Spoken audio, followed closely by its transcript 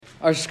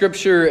Our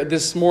scripture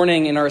this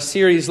morning in our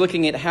series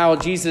looking at how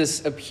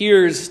Jesus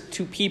appears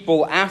to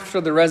people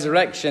after the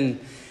resurrection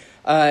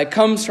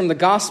comes from the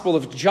Gospel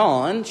of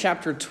John,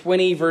 chapter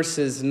 20,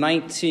 verses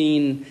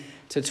 19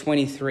 to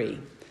 23.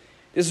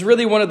 This is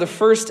really one of the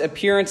first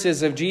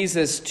appearances of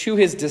Jesus to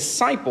his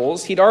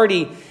disciples. He'd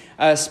already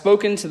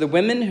spoken to the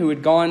women who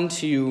had gone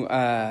to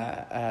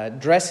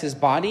dress his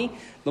body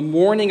the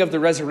morning of the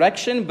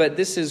resurrection, but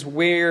this is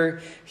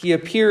where he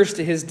appears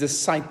to his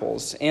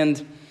disciples.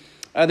 And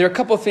there are a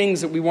couple of things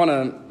that we want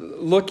to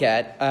look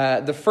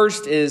at. The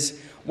first is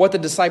what the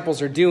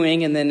disciples are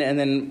doing, and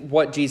then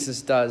what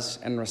Jesus does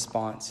in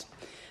response.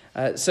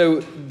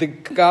 So the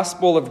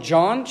Gospel of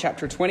John,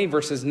 chapter 20,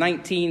 verses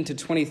 19 to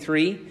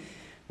 23,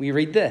 we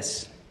read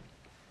this.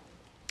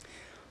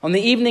 On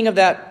the evening of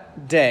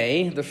that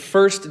day, the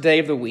first day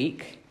of the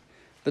week,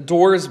 the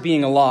doors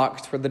being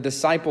locked where the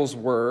disciples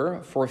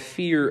were for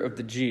fear of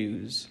the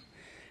Jews,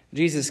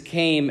 Jesus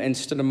came and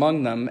stood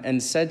among them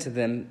and said to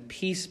them,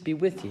 "Peace be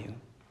with you."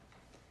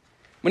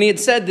 When he had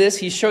said this,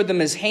 he showed them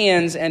his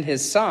hands and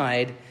his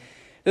side.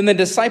 Then the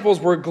disciples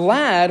were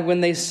glad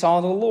when they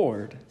saw the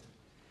Lord.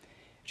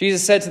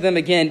 Jesus said to them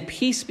again,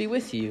 "Peace be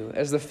with you.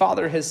 As the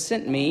Father has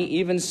sent me,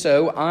 even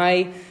so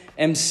I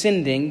am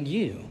sending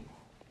you."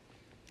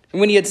 And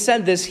when he had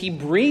said this, he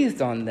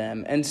breathed on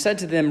them and said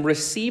to them,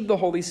 "Receive the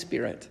Holy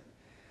Spirit.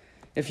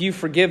 If you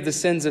forgive the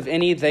sins of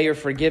any, they are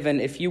forgiven.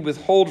 If you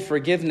withhold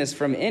forgiveness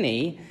from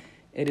any,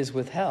 it is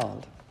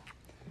withheld."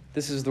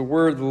 This is the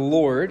word of the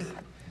Lord.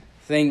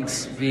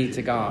 Thanks be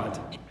to God.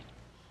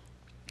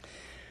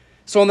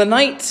 So on the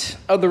night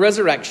of the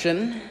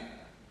resurrection,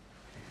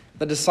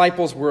 the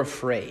disciples were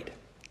afraid.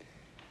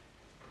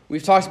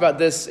 We've talked about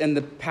this in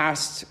the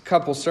past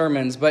couple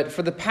sermons, but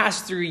for the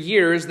past 3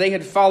 years, they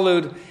had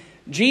followed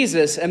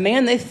Jesus, a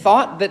man they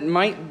thought that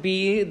might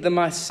be the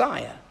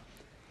Messiah.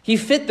 He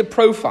fit the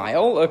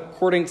profile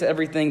according to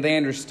everything they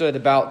understood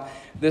about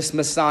this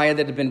Messiah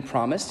that had been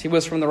promised. He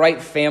was from the right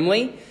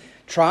family,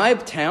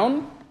 tribe,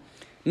 town.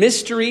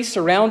 Mystery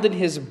surrounded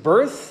his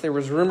birth. There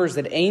was rumors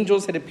that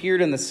angels had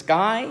appeared in the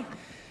sky.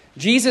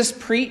 Jesus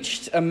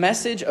preached a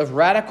message of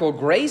radical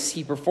grace.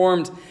 He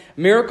performed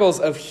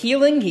miracles of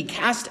healing. He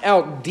cast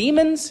out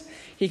demons.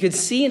 He could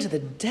see into the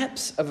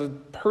depths of a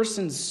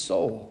person's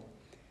soul.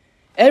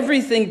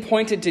 Everything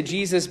pointed to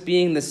Jesus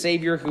being the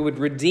Savior who would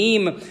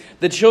redeem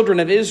the children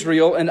of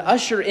Israel and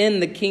usher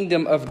in the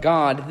kingdom of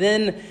God.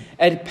 Then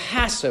at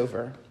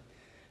Passover,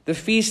 the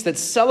feast that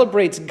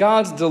celebrates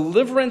God's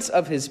deliverance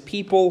of his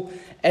people,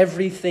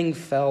 everything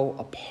fell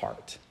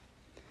apart.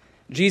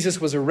 Jesus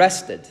was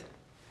arrested.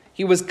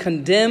 He was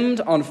condemned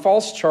on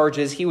false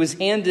charges. He was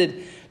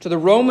handed to the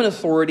Roman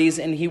authorities,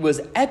 and he was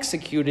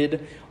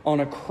executed on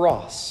a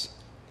cross.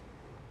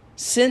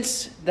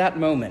 Since that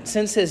moment,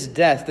 since his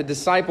death, the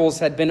disciples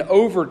had been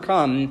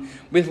overcome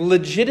with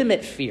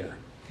legitimate fear.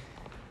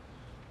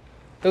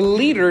 The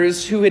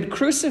leaders who had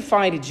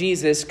crucified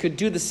Jesus could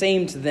do the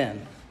same to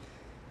them,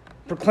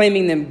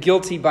 proclaiming them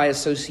guilty by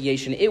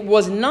association. It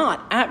was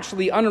not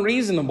actually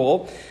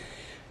unreasonable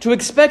to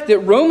expect that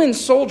Roman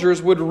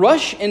soldiers would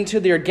rush into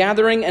their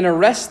gathering and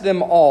arrest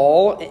them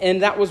all,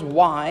 and that was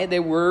why they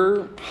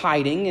were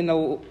hiding in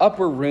an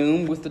upper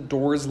room with the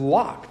doors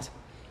locked.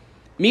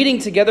 Meeting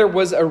together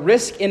was a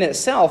risk in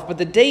itself, but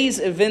the day's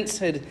events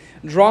had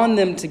drawn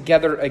them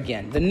together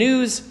again. The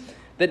news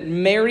that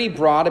Mary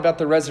brought about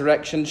the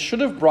resurrection should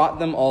have brought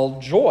them all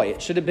joy.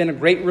 It should have been a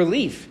great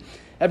relief.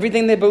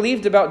 Everything they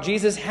believed about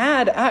Jesus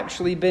had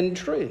actually been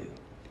true.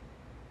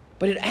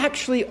 But it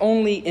actually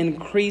only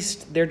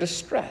increased their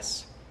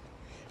distress.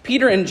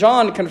 Peter and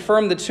John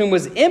confirmed the tomb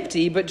was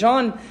empty, but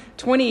John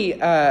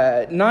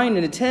 29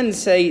 and 10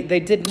 say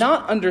they did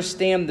not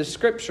understand the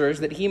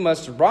scriptures that he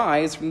must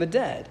rise from the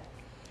dead.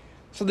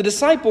 So the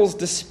disciples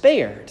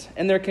despaired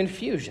in their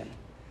confusion,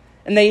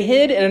 and they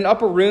hid in an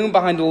upper room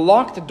behind a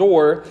locked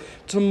door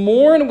to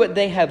mourn what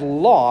they had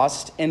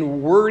lost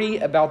and worry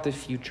about the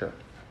future.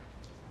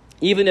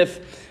 Even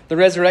if the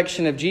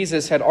resurrection of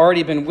Jesus had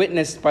already been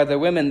witnessed by the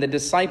women, the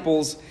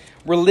disciples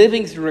were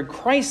living through a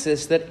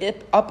crisis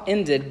that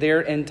upended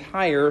their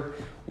entire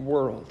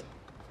world.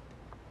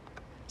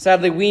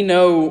 Sadly, we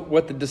know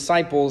what the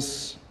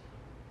disciples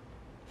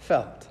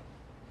felt.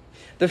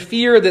 The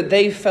fear that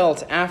they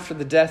felt after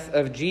the death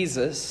of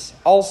Jesus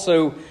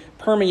also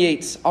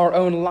permeates our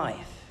own life.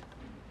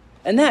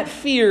 And that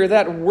fear,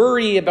 that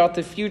worry about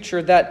the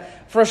future,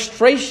 that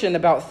frustration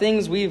about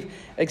things we've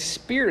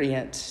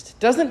experienced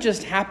doesn't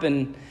just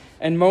happen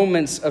in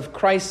moments of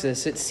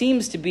crisis. It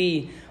seems to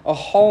be a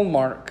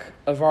hallmark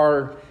of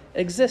our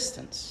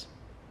existence,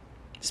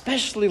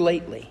 especially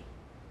lately.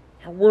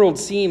 Our world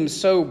seems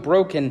so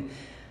broken,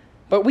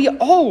 but we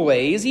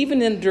always,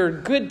 even under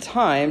good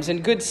times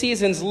and good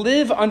seasons,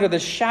 live under the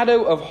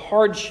shadow of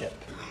hardship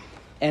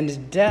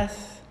and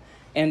death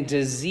and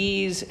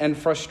disease and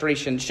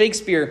frustration.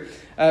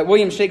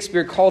 William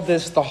Shakespeare called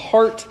this the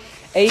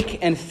heartache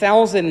and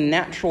thousand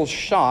natural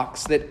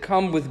shocks that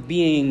come with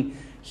being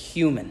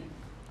human.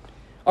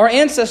 Our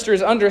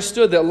ancestors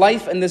understood that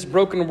life in this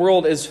broken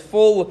world is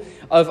full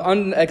of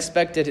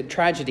unexpected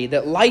tragedy,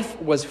 that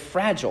life was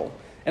fragile,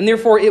 and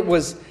therefore it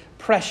was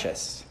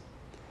precious.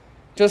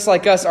 Just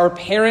like us, our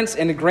parents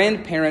and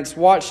grandparents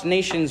watched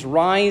nations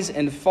rise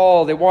and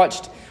fall. They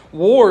watched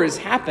wars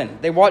happen.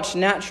 They watched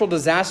natural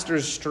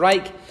disasters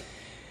strike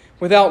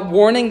without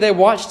warning. They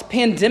watched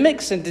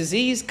pandemics and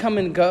disease come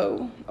and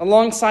go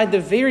alongside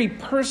the very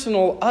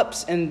personal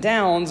ups and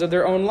downs of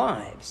their own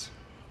lives.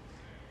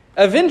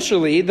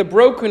 Eventually, the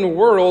broken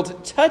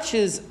world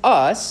touches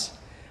us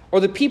or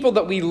the people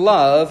that we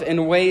love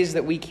in ways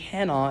that we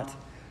cannot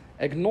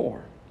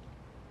ignore.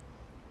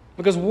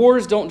 Because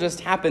wars don't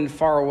just happen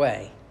far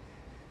away.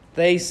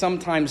 They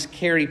sometimes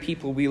carry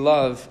people we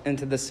love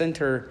into the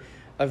center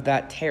of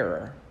that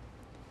terror.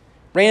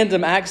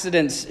 Random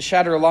accidents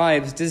shatter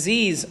lives.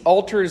 Disease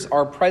alters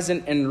our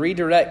present and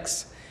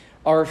redirects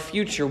our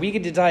future. We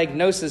get a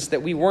diagnosis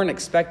that we weren't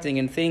expecting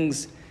and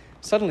things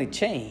suddenly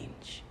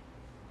change.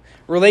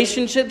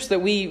 Relationships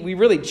that we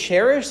really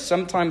cherish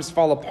sometimes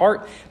fall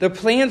apart. The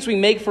plans we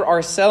make for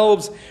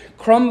ourselves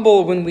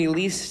crumble when we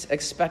least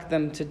expect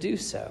them to do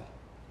so.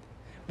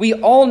 We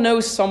all know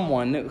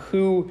someone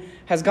who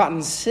has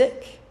gotten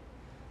sick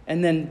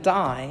and then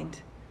died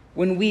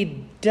when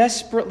we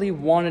desperately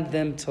wanted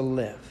them to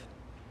live.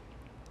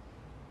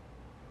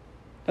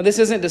 Now, this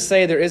isn't to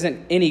say there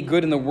isn't any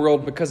good in the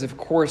world, because of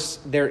course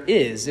there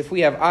is. If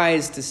we have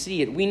eyes to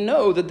see it, we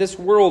know that this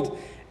world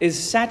is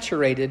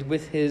saturated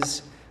with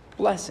His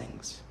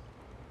blessings.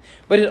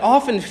 But it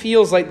often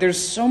feels like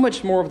there's so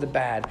much more of the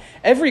bad.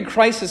 Every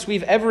crisis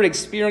we've ever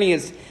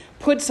experienced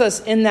puts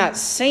us in that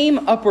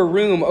same upper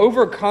room,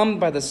 overcome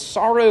by the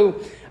sorrow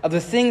of the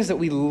things that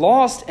we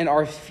lost and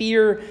our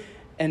fear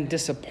and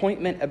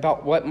disappointment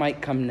about what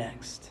might come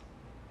next.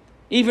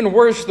 Even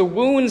worse, the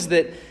wounds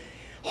that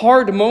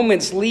hard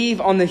moments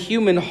leave on the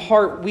human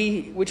heart,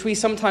 which we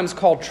sometimes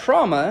call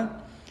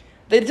trauma,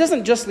 that it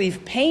doesn't just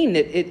leave pain,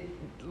 it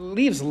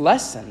leaves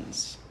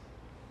lessons.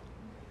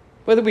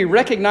 Whether we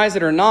recognize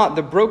it or not,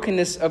 the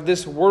brokenness of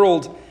this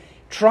world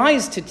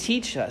tries to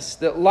teach us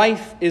that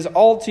life is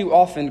all too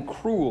often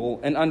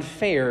cruel and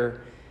unfair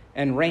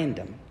and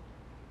random.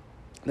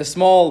 The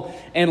small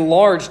and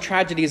large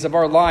tragedies of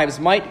our lives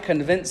might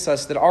convince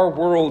us that our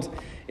world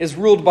is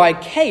ruled by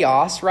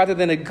chaos rather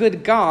than a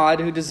good God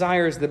who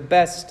desires the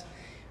best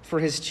for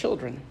His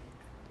children.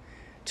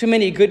 Too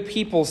many good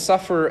people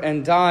suffer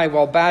and die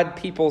while bad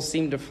people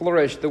seem to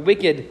flourish. The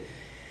wicked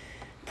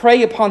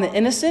prey upon the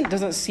innocent.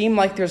 Doesn't seem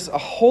like there's a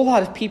whole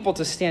lot of people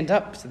to stand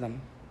up to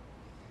them.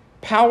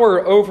 Power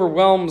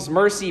overwhelms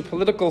mercy.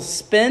 Political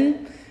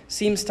spin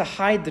seems to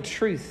hide the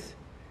truth.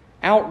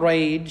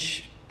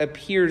 Outrage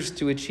appears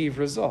to achieve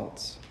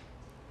results.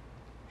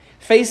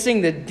 Facing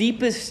the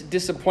deepest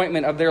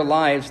disappointment of their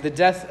lives, the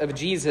death of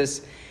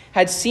Jesus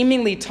had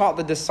seemingly taught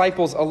the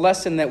disciples a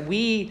lesson that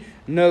we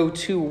know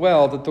too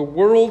well, that the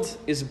world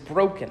is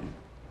broken,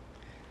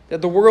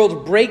 that the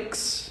world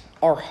breaks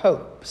our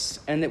hopes,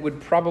 and it would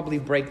probably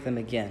break them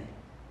again.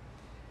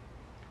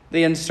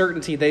 The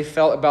uncertainty they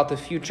felt about the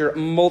future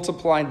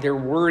multiplied their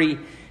worry,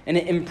 and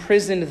it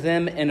imprisoned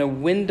them in a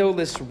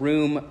windowless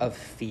room of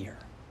fear.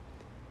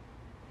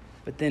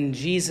 But then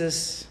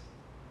Jesus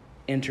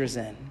enters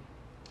in.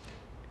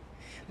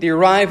 The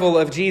arrival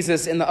of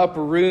Jesus in the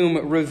upper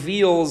room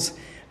reveals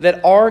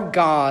that our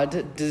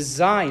God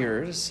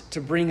desires to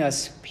bring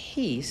us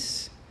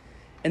peace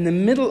in the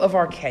middle of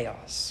our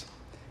chaos.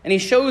 And He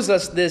shows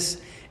us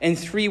this in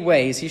three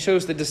ways. He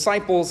shows the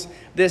disciples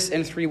this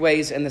in three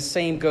ways, and the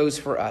same goes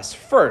for us.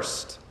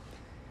 First,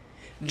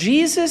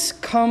 Jesus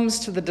comes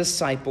to the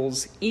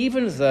disciples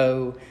even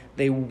though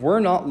they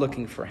were not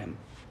looking for Him.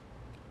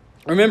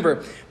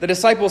 Remember, the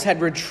disciples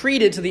had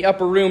retreated to the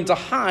upper room to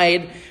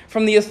hide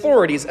from the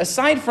authorities.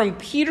 Aside from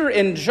Peter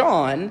and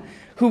John,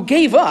 who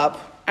gave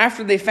up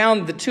after they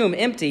found the tomb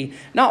empty,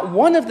 not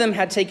one of them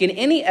had taken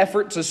any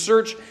effort to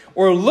search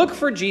or look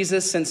for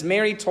Jesus since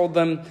Mary told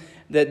them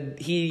that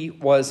He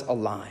was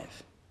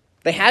alive.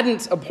 They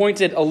hadn't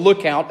appointed a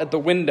lookout at the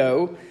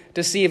window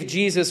to see if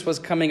Jesus was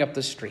coming up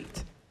the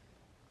street.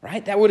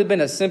 Right? That would have been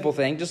a simple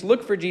thing. Just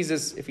look for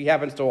Jesus if He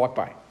happens to walk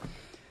by.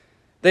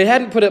 They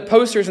hadn't put up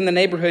posters in the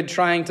neighborhood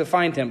trying to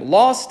find Him.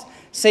 Lost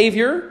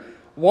Savior,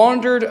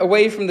 wandered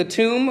away from the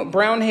tomb,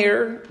 brown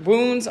hair,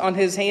 wounds on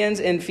His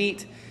hands and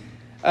feet,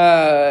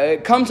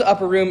 come to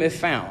upper room if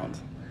found.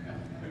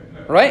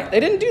 Right? They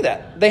didn't do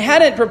that. They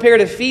hadn't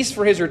prepared a feast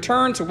for His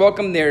return to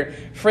welcome their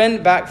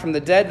friend back from the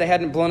dead. They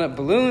hadn't blown up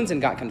balloons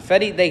and got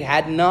confetti. They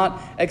had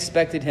not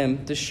expected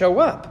Him to show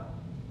up.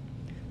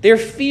 Their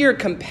fear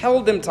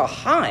compelled them to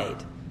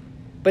hide.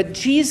 But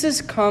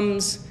Jesus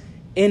comes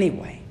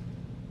anyway.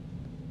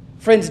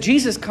 Friends,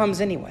 Jesus comes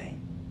anyway.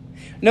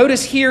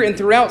 Notice here and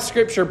throughout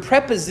Scripture,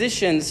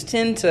 prepositions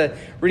tend to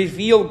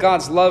reveal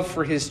God's love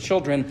for His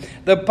children.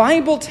 The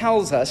Bible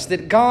tells us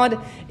that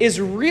God is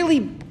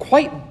really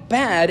quite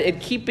bad at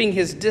keeping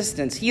His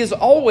distance. He is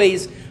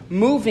always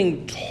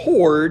moving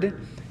toward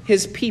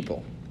His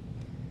people.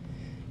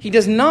 He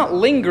does not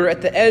linger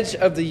at the edge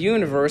of the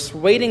universe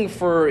waiting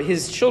for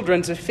His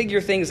children to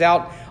figure things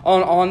out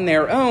on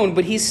their own,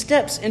 but he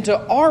steps into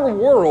our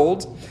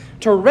world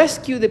to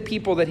rescue the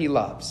people that he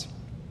loves.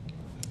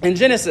 In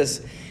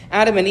Genesis,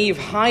 Adam and Eve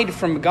hide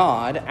from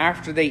God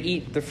after they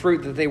eat the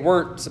fruit that they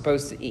weren't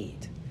supposed to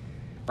eat.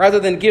 Rather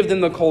than give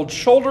them the cold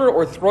shoulder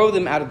or throw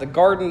them out of the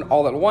garden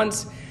all at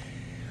once,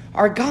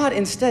 our God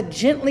instead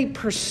gently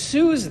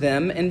pursues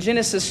them. In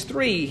Genesis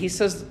 3, he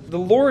says, the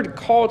Lord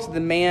called to the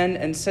man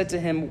and said to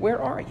him, "Where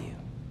are you?"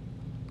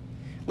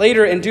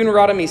 Later in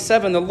Deuteronomy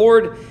 7, the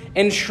Lord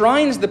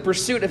enshrines the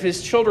pursuit of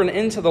his children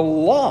into the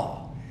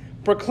law,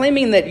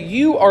 proclaiming that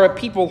you are a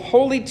people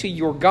holy to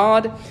your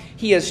God.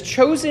 He has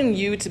chosen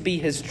you to be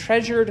his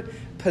treasured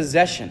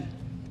possession,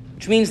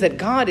 which means that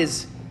God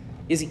is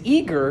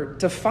eager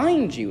to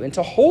find you and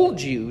to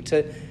hold you,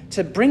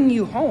 to bring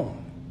you home.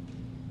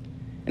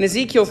 In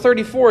Ezekiel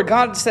 34,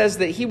 God says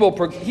that he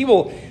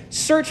will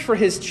search for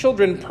his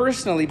children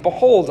personally.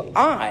 "Behold,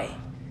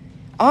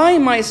 I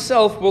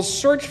myself will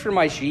search for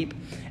my sheep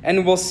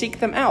and will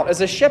seek them out.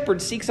 As a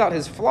shepherd seeks out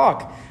his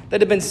flock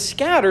that have been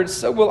scattered,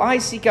 so will I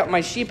seek out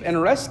my sheep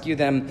and rescue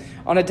them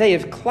on a day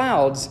of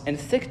clouds and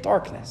thick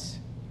darkness."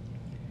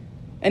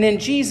 And in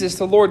Jesus,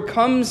 the Lord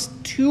comes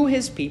to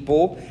his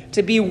people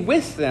to be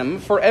with them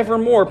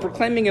forevermore,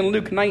 proclaiming in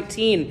Luke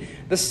 19,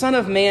 "The Son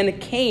of Man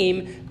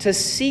came to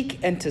seek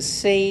and to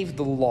save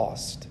the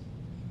lost."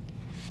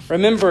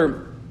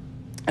 Remember,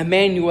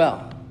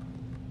 Emmanuel.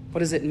 What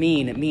does it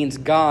mean? It means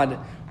God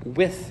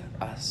with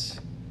us.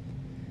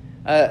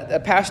 A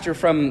pastor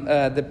from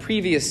the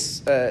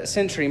previous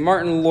century,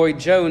 Martin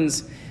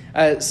Lloyd-Jones,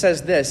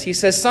 says this. He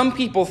says, "Some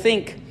people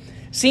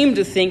seem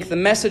to think the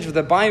message of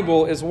the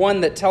Bible is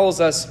one that tells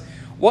us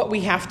what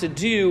we have to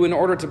do in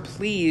order to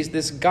please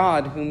this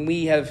God whom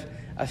we have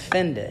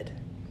offended.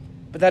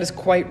 But that is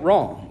quite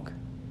wrong.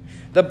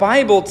 The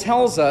Bible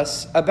tells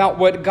us about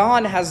what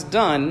God has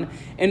done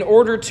in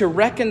order to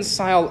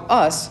reconcile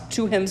us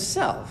to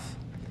himself.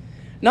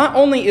 Not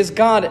only is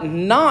God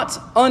not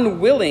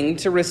unwilling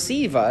to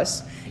receive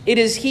us, it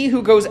is he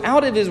who goes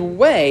out of his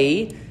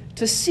way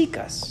to seek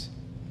us.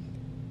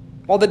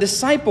 While the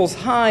disciples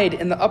hide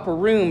in the upper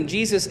room,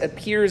 Jesus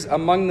appears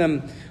among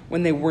them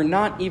when they were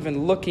not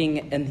even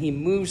looking, and he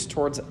moves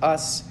towards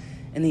us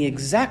in the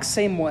exact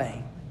same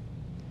way.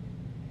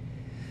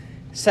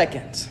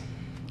 Second,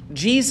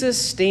 Jesus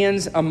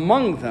stands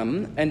among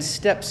them and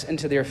steps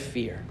into their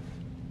fear.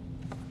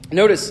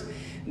 Notice,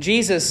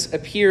 Jesus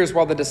appears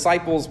while the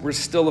disciples were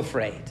still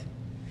afraid.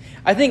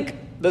 I think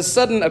the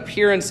sudden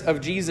appearance of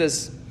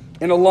Jesus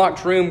in a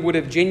locked room would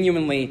have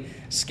genuinely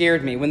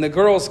scared me. When the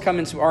girls come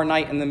into our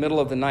night in the middle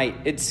of the night,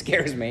 it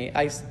scares me.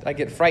 I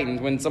get frightened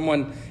when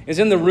someone is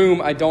in the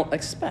room I don't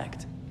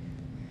expect.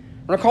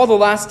 Recall the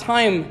last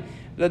time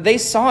that they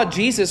saw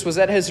Jesus was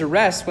at his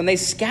arrest, when they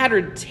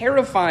scattered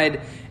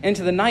terrified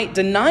into the night,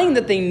 denying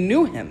that they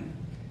knew him.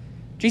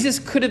 Jesus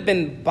could have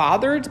been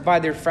bothered by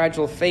their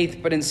fragile faith,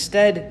 but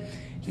instead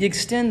he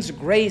extends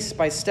grace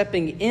by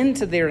stepping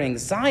into their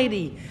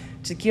anxiety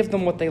to give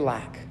them what they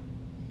lack.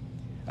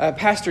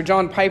 Pastor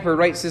John Piper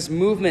writes, this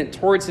movement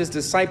towards his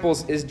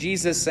disciples is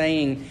Jesus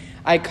saying,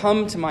 "I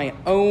come to my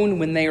own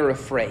when they are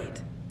afraid.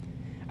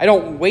 I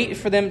don't wait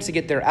for them to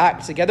get their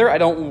act together. I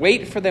don't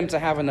wait for them to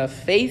have enough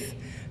faith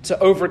to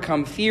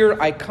overcome fear.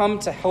 I come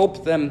to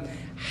help them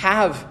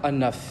have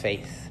enough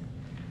faith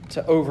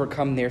to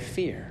overcome their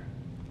fear."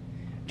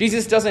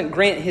 Jesus doesn't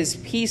grant his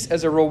peace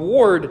as a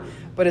reward,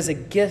 but as a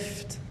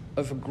gift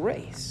of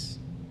grace.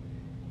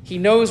 He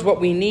knows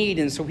what we need,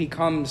 and so he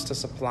comes to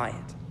supply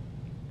it.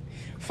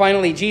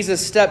 Finally,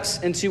 Jesus steps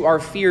into our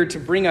fear to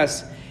bring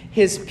us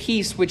his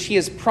peace, which he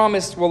has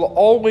promised will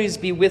always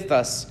be with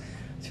us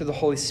through the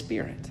Holy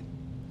Spirit.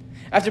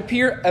 After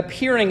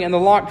appearing in the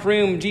locked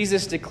room,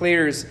 Jesus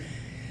declares,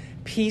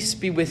 "Peace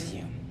be with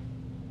you."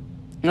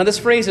 Now, this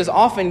phrase is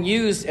often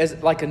used as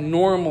like a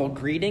normal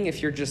greeting.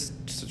 If you're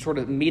just sort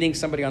of meeting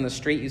somebody on the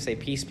street, you say,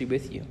 "Peace be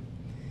with you."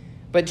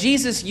 But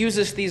Jesus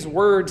uses these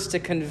words to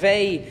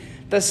convey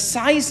the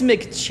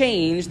seismic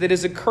change that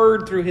has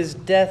occurred through his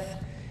death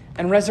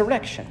and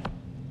resurrection.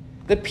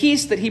 The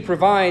peace that he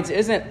provides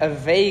isn't a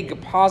vague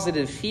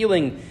positive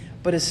feeling,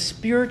 but a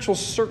spiritual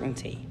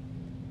certainty.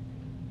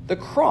 The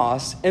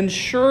cross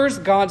ensures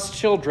God's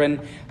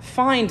children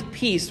find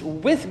peace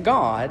with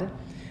God,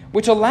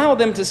 which allow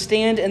them to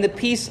stand in the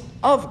peace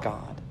of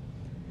God.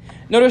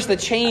 Notice the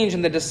change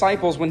in the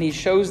disciples when he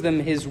shows them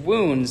his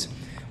wounds.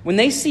 When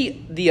they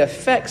see the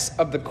effects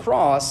of the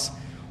cross,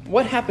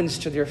 what happens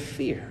to their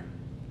fear?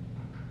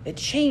 It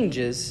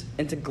changes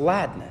into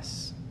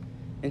gladness,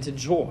 into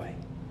joy.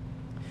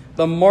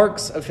 The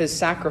marks of his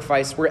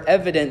sacrifice were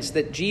evidence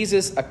that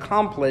Jesus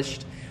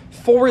accomplished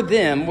for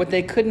them what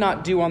they could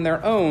not do on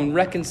their own,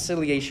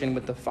 reconciliation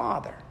with the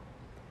Father.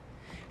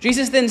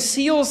 Jesus then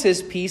seals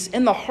his peace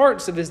in the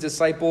hearts of his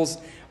disciples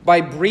by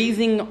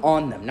breathing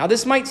on them. Now,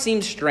 this might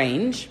seem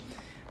strange,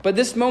 but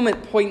this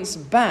moment points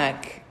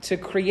back to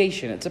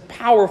creation. It's a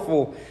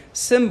powerful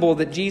symbol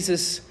that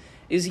Jesus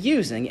is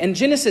using. In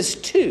Genesis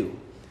 2,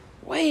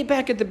 way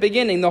back at the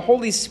beginning, the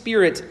Holy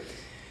Spirit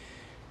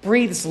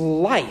breathes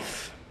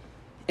life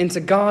into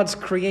God's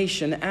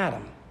creation,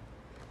 Adam.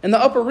 In the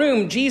upper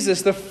room,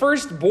 Jesus, the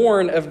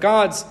firstborn of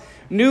God's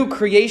new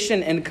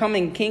creation and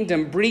coming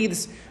kingdom,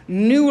 breathes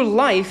new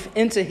life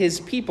into his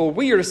people.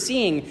 We are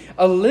seeing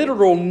a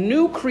literal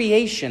new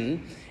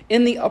creation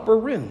in the upper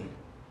room.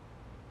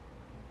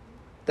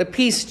 The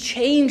peace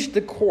changed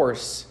the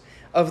course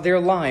of their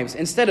lives.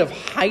 Instead of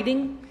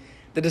hiding,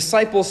 the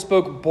disciples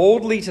spoke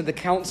boldly to the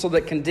council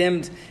that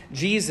condemned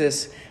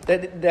Jesus,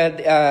 that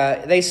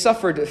they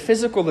suffered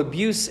physical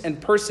abuse and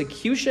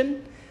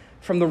persecution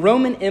from the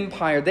Roman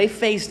Empire. They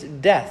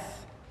faced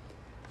death.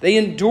 They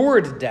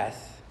endured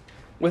death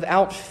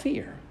without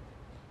fear.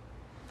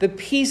 The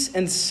peace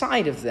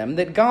inside of them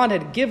that God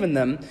had given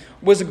them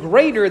was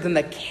greater than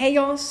the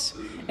chaos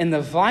and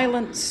the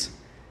violence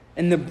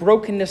and the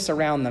brokenness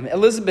around them.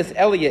 Elisabeth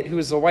Elliot, who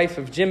is the wife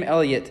of Jim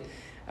Elliot,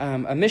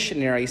 a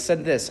missionary,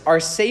 said this: "Our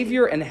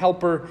Savior and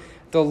Helper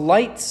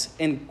delights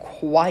in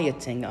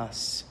quieting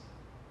us."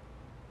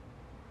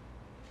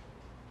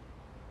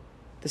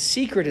 The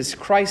secret is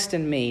Christ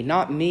in me,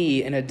 not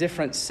me in a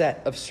different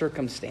set of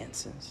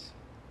circumstances.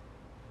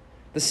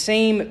 The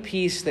same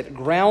peace that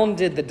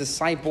grounded the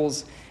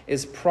disciples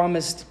is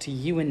promised to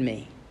you and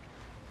me.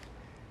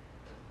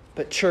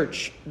 But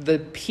church, the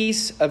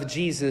peace of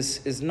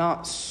Jesus is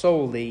not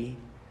solely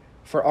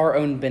for our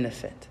own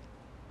benefit.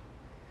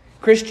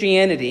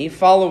 Christianity,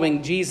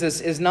 following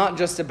Jesus, is not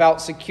just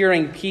about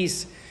securing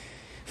peace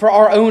for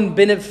our own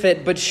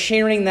benefit, but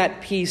sharing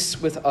that peace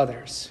with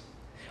others.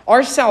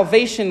 Our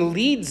salvation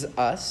leads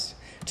us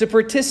to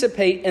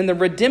participate in the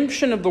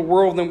redemption of the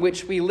world in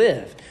which we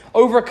live,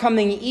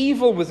 overcoming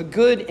evil with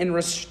good and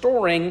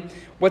restoring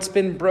what's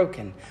been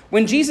broken.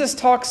 When Jesus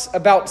talks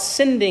about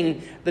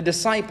sending the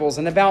disciples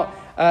and about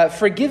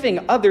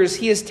forgiving others,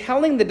 he is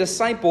telling the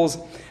disciples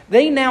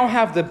they now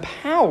have the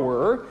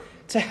power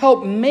to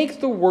help make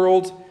the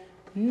world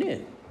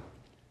new.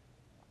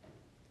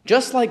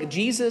 Just like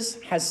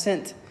Jesus has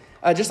sent,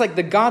 just like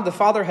the God the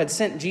Father had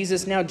sent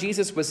Jesus, now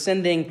Jesus was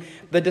sending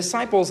the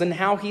disciples, and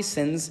how he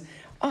sends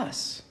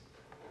us.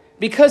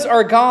 Because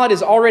our God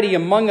is already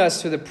among us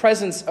through the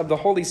presence of the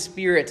Holy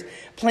Spirit,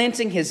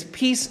 planting his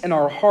peace in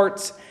our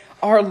hearts,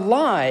 our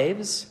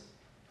lives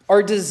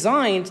are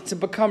designed to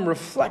become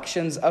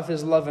reflections of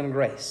his love and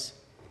grace.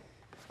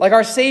 Like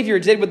our Savior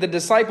did with the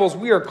disciples,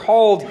 we are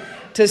called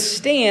to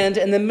stand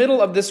in the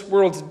middle of this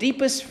world's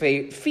deepest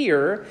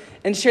fear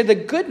and share the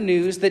good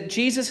news that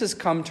Jesus has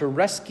come to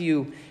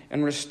rescue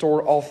and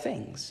restore all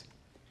things.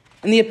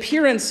 And the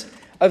appearance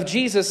of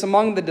Jesus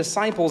among the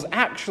disciples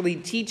actually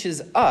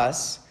teaches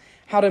us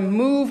how to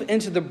move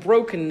into the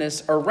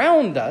brokenness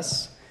around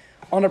us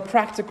on a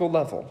practical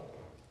level.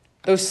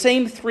 Those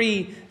same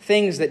three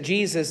things that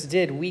Jesus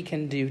did, we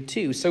can do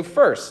too. So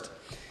first,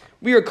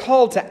 we are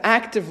called to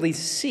actively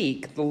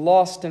seek the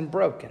lost and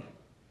broken,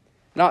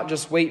 not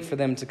just wait for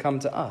them to come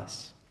to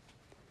us.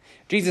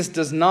 Jesus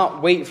does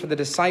not wait for the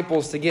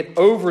disciples to get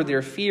over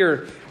their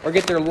fear or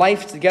get their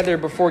life together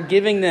before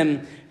giving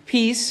them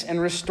peace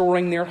and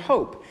restoring their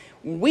hope.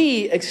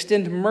 We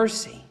extend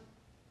mercy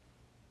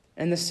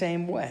in the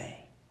same way.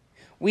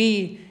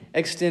 We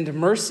extend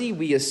mercy,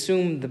 we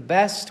assume the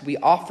best, we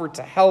offer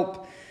to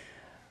help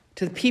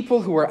to the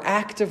people who are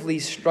actively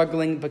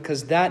struggling,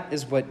 because that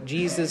is what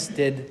Jesus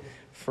did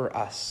for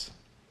us.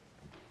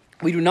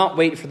 We do not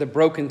wait for the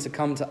broken to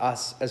come to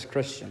us as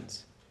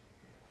Christians.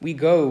 We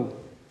go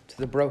to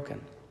the broken.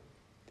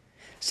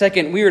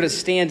 Second, we are to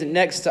stand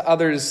next to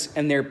others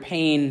in their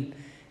pain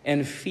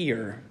and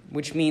fear,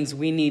 which means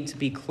we need to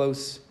be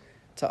close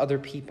to other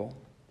people.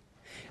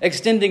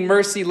 Extending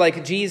mercy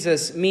like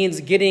Jesus means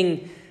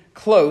getting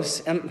close,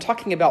 and I'm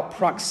talking about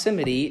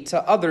proximity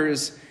to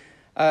others,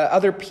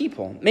 other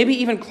people, maybe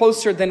even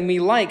closer than we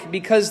like,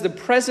 because the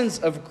presence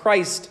of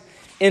Christ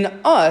in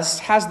us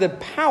has the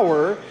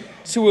power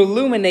to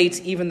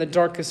illuminate even the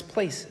darkest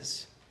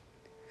places.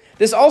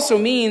 This also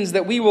means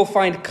that we will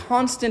find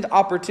constant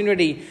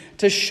opportunity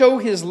to show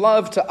his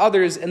love to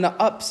others in the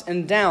ups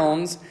and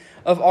downs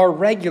of our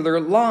regular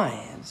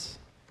lives.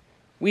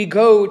 We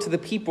go to the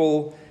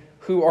people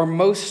who are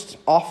most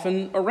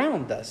often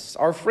around us,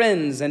 our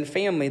friends and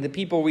family, the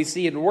people we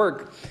see at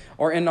work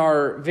or in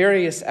our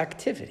various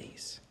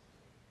activities.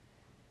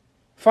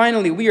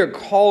 Finally, we are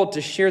called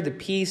to share the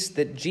peace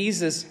that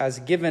Jesus has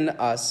given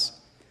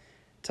us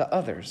to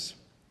others.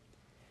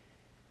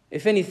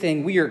 If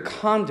anything, we are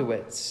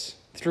conduits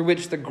through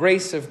which the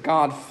grace of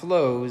God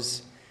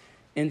flows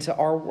into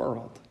our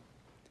world.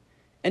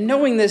 And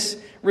knowing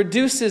this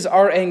reduces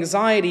our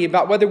anxiety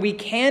about whether we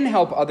can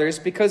help others,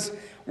 because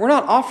we're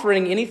not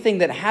offering anything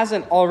that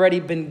hasn't already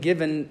been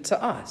given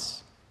to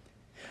us.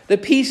 The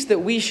peace that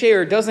we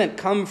share doesn't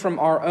come from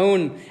our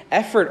own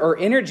effort or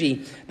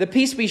energy. The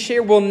peace we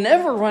share will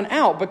never run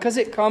out because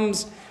it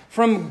comes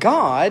from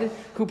God,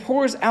 who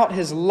pours out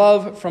his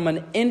love from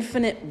an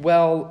infinite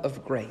well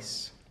of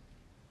grace.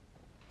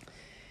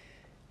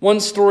 One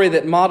story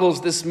that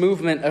models this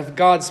movement of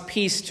God's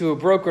peace to a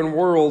broken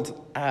world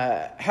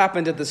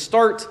happened at the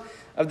start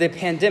of the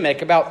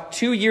pandemic about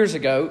 2 years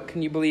ago.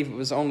 Can you believe it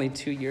was only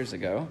 2 years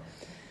ago?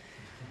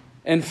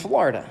 In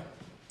Florida.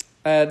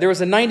 There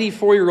was a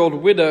 94-year-old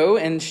widow,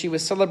 and she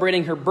was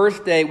celebrating her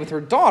birthday with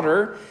her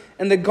daughter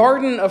in the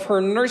garden of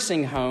her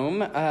nursing home,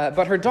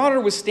 but her daughter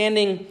was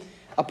standing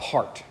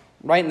apart.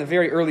 Right in the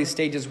very early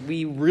stages,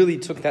 we really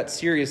took that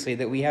seriously,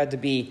 that we had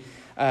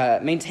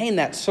to maintain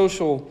that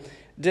social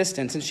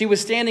distance. And she was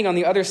standing on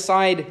the other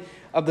side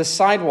of the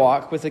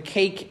sidewalk with a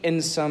cake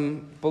and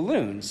some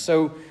balloons.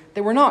 So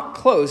they were not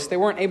close. They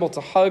weren't able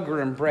to hug or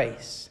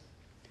embrace.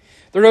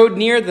 The road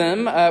near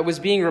them was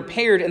being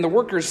repaired, and the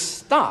workers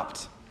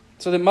stopped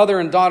so that mother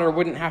and daughter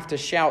wouldn't have to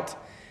shout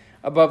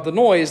above the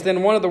noise.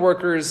 Then one of the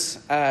workers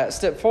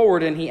stepped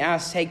forward and he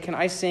asked, "Hey, can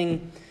I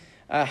sing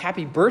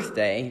happy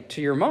birthday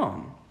to your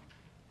mom?"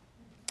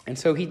 And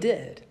so he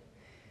did.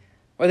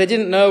 What they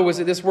didn't know was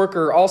that this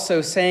worker also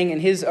sang in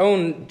his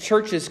own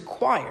church's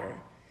choir.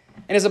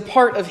 And as a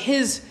part of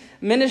his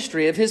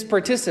ministry, of his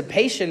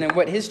participation in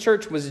what his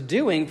church was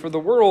doing for the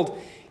world,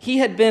 he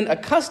had been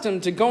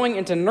accustomed to going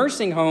into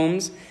nursing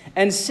homes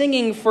and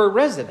singing for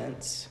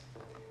residents.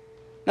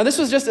 Now, this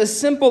was just a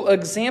simple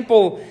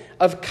example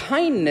of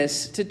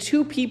kindness to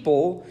two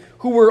people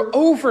who were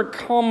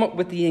overcome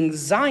with the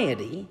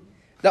anxiety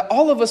that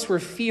all of us were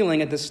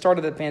feeling at the start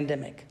of the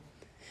pandemic.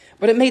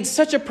 But it made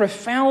such a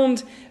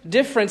profound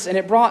difference, and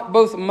it brought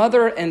both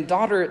mother and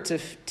daughter to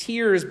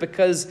tears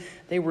because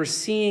they were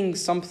seeing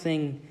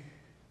something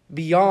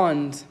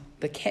beyond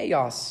the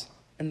chaos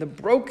and the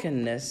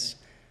brokenness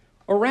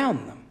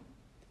around them.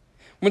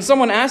 When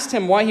someone asked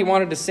him why he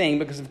wanted to sing,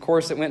 because of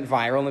course it went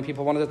viral and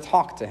people wanted to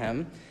talk to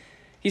him,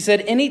 he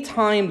said, "Any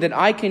time that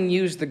I can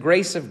use the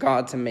grace of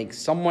God to make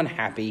someone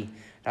happy,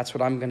 that's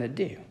what I'm going to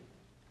do."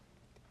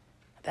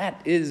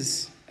 That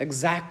is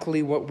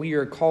exactly what we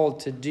are called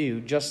to do,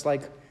 just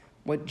like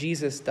what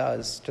Jesus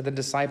does to the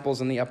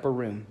disciples in the upper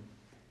room.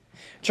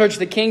 Church,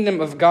 the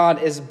kingdom of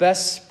God is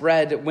best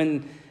spread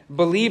when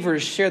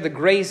believers share the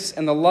grace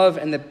and the love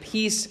and the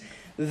peace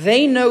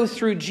they know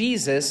through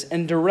Jesus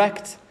in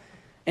direct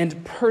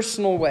and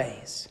personal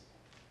ways.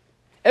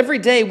 Every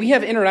day we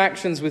have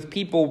interactions with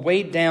people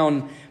weighed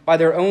down by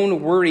their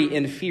own worry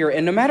and fear.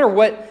 And no matter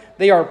what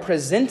they are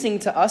presenting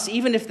to us,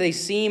 even if they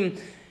seem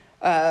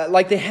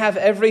like they have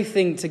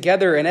everything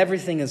together and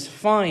everything is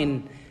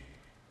fine,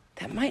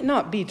 that might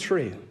not be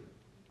true.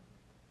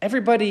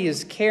 Everybody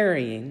is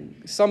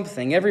carrying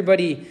something.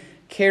 Everybody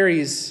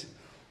carries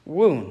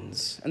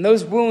wounds. And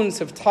those wounds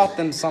have taught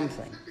them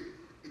something.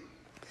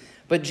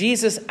 But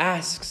Jesus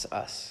asks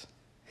us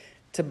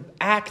to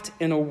act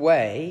in a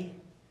way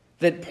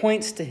that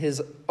points to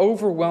his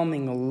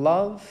overwhelming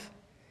love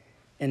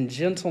and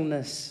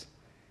gentleness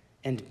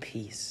and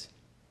peace.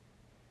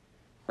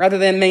 Rather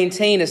than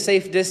maintain a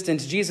safe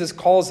distance, Jesus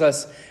calls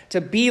us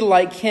to be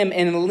like him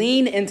and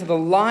lean into the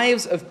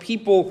lives of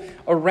people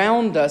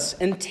around us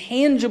and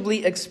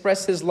tangibly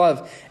express his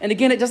love. And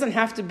again, it doesn't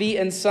have to be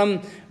in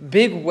some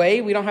big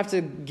way. We don't have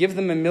to give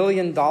them $1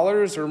 million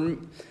or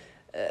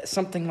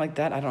something like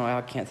that. I don't know.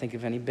 I can't think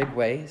of any big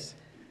ways.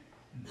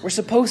 We're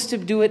supposed to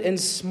do it in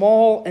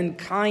small and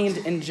kind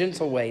and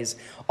gentle ways.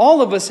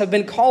 All of us have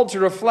been called to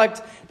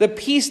reflect the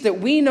peace that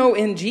we know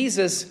in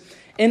Jesus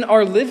in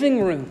our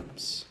living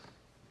rooms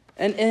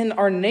and in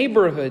our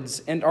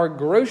neighborhoods and our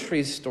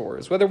grocery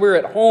stores. Whether we're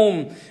at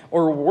home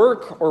or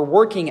work or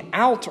working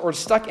out or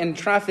stuck in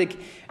traffic,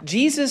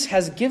 Jesus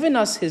has given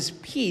us his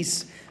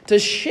peace to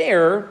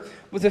share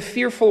with a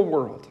fearful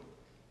world.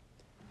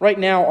 Right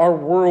now, our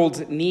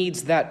world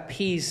needs that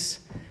peace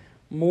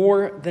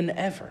more than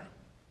ever.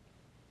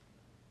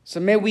 So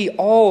may we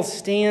all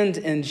stand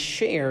and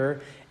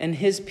share in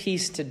his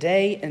peace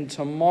today and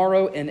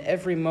tomorrow and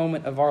every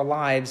moment of our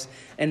lives.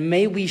 And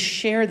may we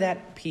share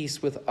that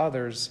peace with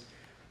others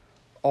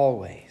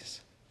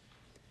always.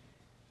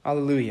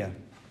 Hallelujah.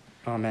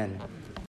 Amen.